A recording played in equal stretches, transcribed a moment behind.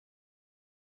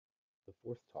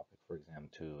fourth topic for exam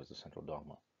 2 is the central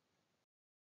dogma.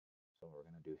 So what we're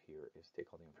going to do here is take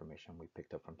all the information we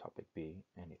picked up from topic B,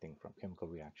 anything from chemical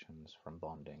reactions, from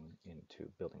bonding, into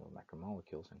building of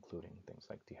macromolecules, including things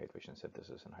like dehydration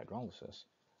synthesis and hydrolysis,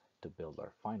 to build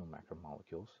our final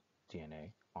macromolecules,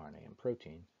 DNA, RNA, and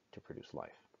protein, to produce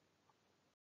life.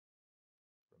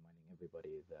 Reminding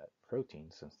everybody that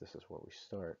proteins, since this is where we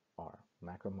start, are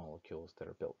macromolecules that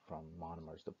are built from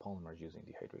monomers to polymers using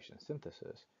dehydration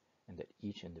synthesis, and that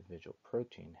each individual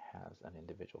protein has an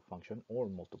individual function or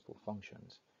multiple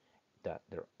functions, that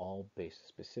they're all based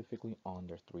specifically on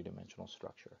their three-dimensional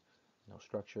structure. No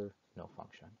structure, no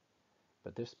function.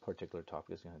 But this particular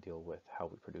topic is going to deal with how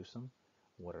we produce them,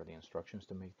 what are the instructions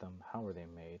to make them, how are they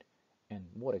made, and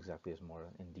what exactly is more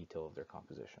in detail of their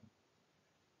composition.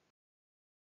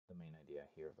 The main idea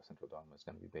here of the central dogma is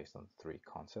going to be based on three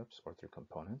concepts or three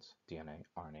components: DNA,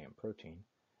 RNA, and protein,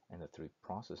 and the three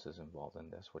processes involved in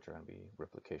this, which are going to be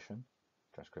replication,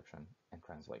 transcription, and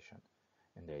translation.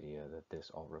 And the idea that this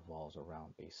all revolves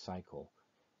around a cycle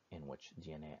in which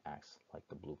DNA acts like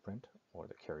the blueprint or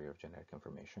the carrier of genetic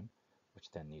information,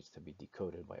 which then needs to be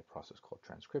decoded by a process called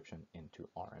transcription into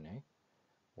RNA,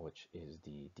 which is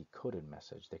the decoded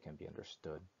message that can be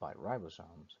understood by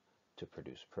ribosomes to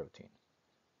produce protein.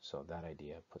 So that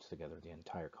idea puts together the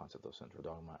entire concept of central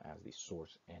dogma as the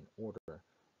source and order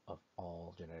of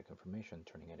all genetic information,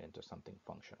 turning it into something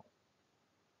functional.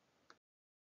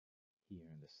 Here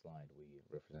in this slide, we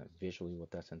represent visually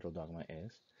what that central dogma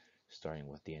is, starting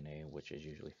with DNA, which is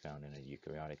usually found in a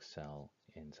eukaryotic cell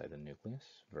inside the nucleus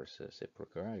versus a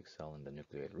prokaryotic cell in the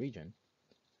nucleated region.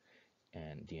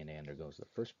 And DNA undergoes the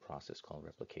first process called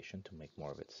replication to make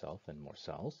more of itself and more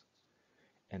cells.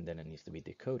 And then it needs to be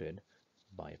decoded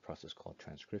by a process called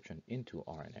transcription into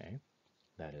RNA.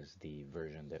 That is the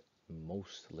version that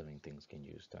most living things can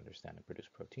use to understand and produce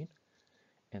protein.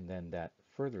 And then that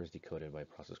further is decoded by a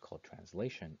process called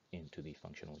translation into the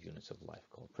functional units of life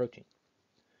called protein.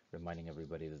 Reminding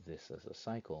everybody that this is a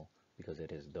cycle because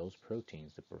it is those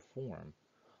proteins that perform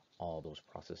all those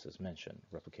processes mentioned.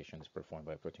 Replication is performed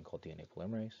by a protein called DNA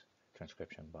polymerase,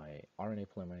 transcription by RNA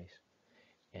polymerase,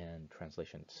 and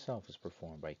translation itself is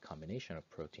performed by a combination of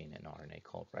protein and RNA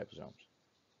called ribosomes.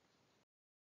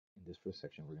 In this first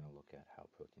section, we're going to look at how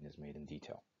protein is made in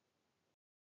detail.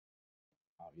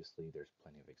 Obviously, there's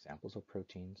plenty of examples of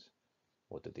proteins.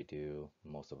 What do they do?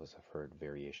 Most of us have heard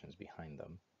variations behind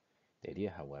them. The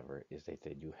idea, however, is that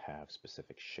they do have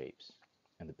specific shapes,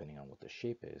 and depending on what the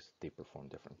shape is, they perform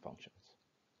different functions.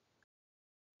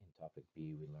 In topic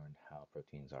B, we learned how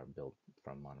proteins are built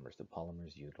from monomers to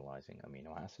polymers utilizing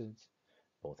amino acids,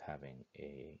 both having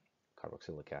a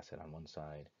carboxylic acid on one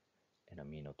side, an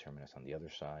amino terminus on the other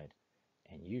side,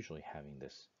 and usually having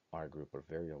this R group or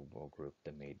variable group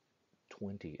that made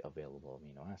 20 available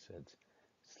amino acids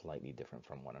slightly different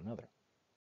from one another.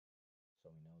 So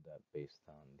we know that based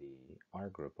on the R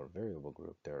group or variable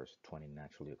group, there's 20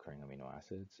 naturally occurring amino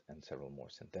acids and several more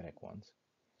synthetic ones.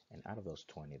 And out of those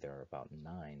 20, there are about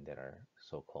 9 that are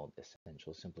so-called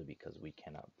essential simply because we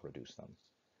cannot produce them.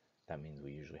 That means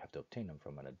we usually have to obtain them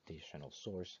from an additional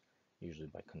source, usually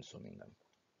by consuming them.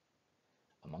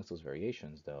 Amongst those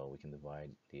variations, though, we can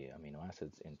divide the amino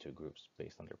acids into groups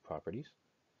based on their properties.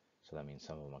 So that means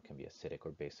some of them can be acidic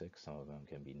or basic, some of them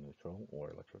can be neutral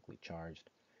or electrically charged,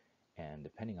 and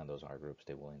depending on those R groups,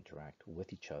 they will interact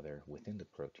with each other within the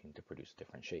protein to produce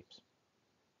different shapes.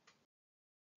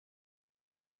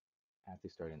 As they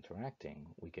start interacting,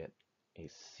 we get a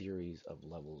series of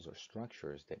levels or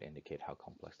structures that indicate how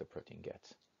complex the protein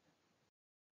gets.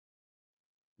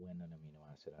 When an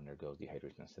amino acid undergoes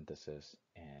dehydration synthesis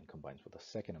and combines with a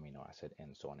second amino acid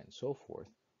and so on and so forth,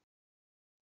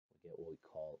 we get what we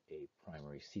call a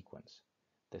primary sequence.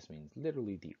 This means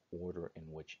literally the order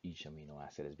in which each amino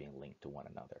acid is being linked to one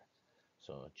another.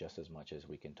 So just as much as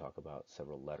we can talk about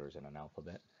several letters in an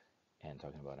alphabet and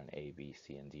talking about an A, B,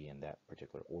 C, and D in that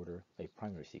particular order, a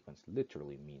primary sequence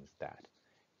literally means that.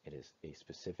 It is a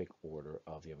specific order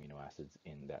of the amino acids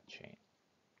in that chain.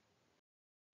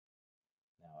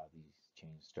 Now, as these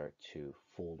chains start to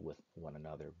fold with one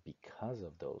another because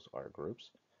of those R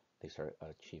groups, they start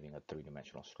achieving a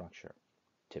three-dimensional structure.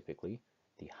 Typically,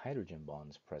 the hydrogen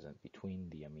bonds present between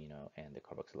the amino and the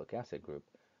carboxylic acid group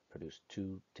produce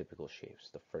two typical shapes.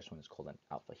 The first one is called an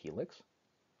alpha helix.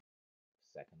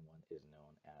 The second one is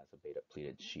known as a beta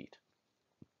pleated sheet.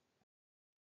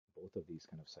 Both of these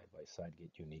kind of side by side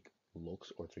get unique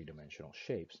looks or three-dimensional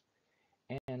shapes,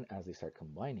 and as they start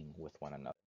combining with one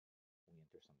another, we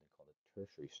enter something called a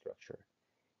tertiary structure,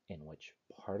 in which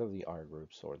part of the R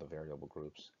groups or the variable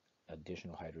groups,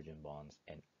 additional hydrogen bonds,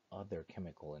 and other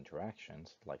chemical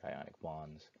interactions like ionic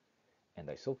bonds and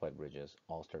disulfide bridges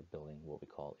all start building what we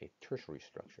call a tertiary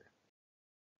structure.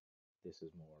 This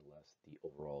is more or less the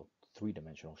overall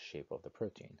three-dimensional shape of the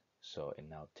protein, so it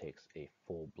now takes a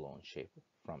full-blown shape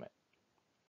from it.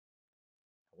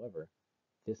 However,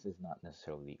 this is not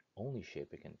necessarily the only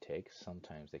shape it can take.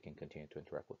 Sometimes they can continue to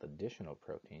interact with additional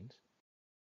proteins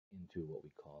into what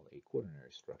we call a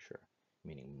quaternary structure,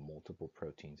 meaning multiple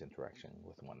proteins interaction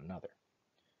with one another.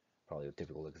 Probably the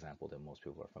typical example that most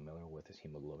people are familiar with is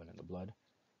hemoglobin in the blood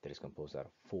that is composed out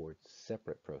of 4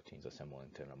 separate proteins assembled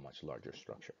into a much larger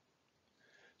structure.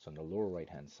 So on the lower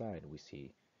right-hand side, we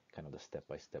see kind of the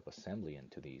step-by-step assembly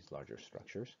into these larger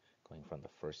structures, going from the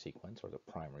first sequence, or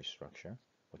the primary structure,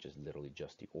 which is literally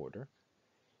just the order,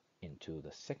 into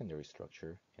the secondary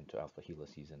structure, into alpha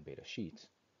helices and beta sheets,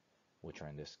 which are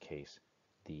in this case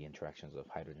the interactions of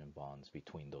hydrogen bonds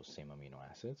between those same amino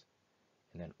acids.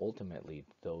 And then ultimately,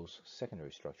 those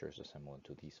secondary structures assemble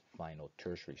into these final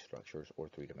tertiary structures, or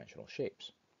three-dimensional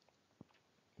shapes.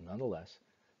 Nonetheless,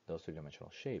 those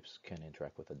three-dimensional shapes can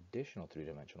interact with additional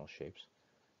three-dimensional shapes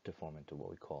to form into what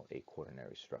we call a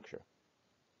quaternary structure.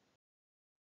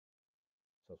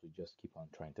 So as we just keep on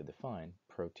trying to define,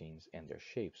 proteins and their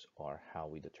shapes are how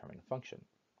we determine function.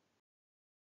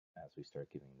 As we start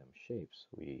giving them shapes,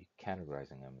 we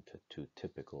categorizing them into 2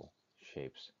 typical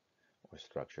shapes or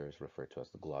structures referred to as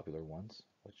the globular ones,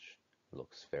 which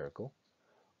look spherical,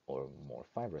 or more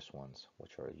fibrous ones,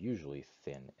 which are usually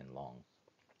thin and long.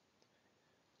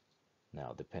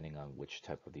 Now, depending on which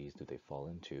type of these do they fall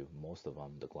into, most of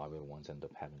them, the globular ones, end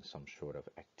up having some sort of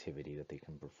activity that they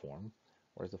can perform,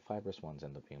 whereas the fibrous ones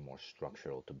end up being more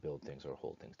structural to build things or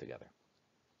hold things together.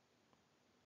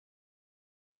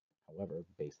 However,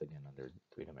 based again on their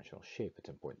three-dimensional shape, it's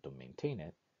important to maintain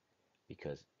it,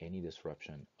 because any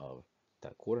disruption of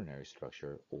that quaternary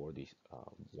structure, or these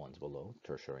ones below,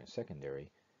 tertiary and secondary,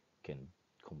 can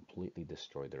completely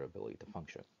destroy their ability to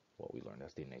function, what we learned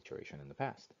as denaturation in the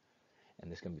past.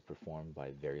 And this can be performed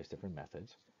by various different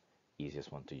methods.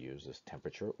 Easiest one to use is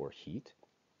temperature or heat,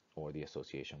 or the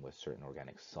association with certain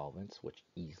organic solvents which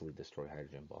easily destroy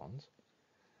hydrogen bonds.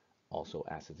 Also,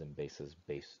 acids and bases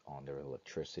based on their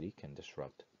electricity can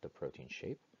disrupt the protein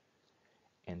shape.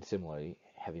 And similarly,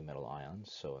 heavy metal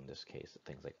ions, so in this case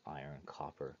things like iron and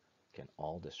copper, can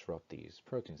all disrupt these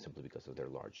proteins simply because of their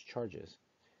large charges.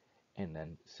 And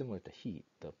then, similar to heat,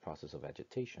 the process of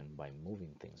agitation by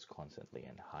moving things constantly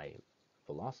in high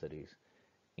velocities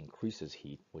increases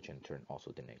heat, which in turn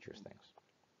also denatures things.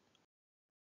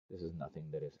 This is nothing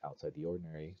that is outside the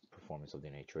ordinary. Performance of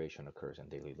denaturation occurs in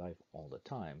daily life all the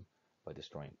time by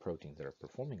destroying proteins that are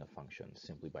performing a function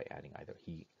simply by adding either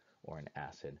heat or an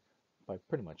acid by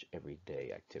pretty much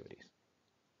everyday activities.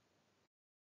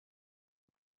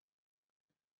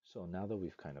 So now that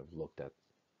we've kind of looked at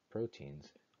proteins,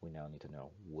 we now need to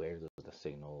know where the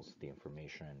signals, the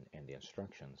information, and the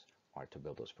instructions are to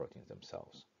build those proteins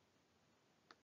themselves.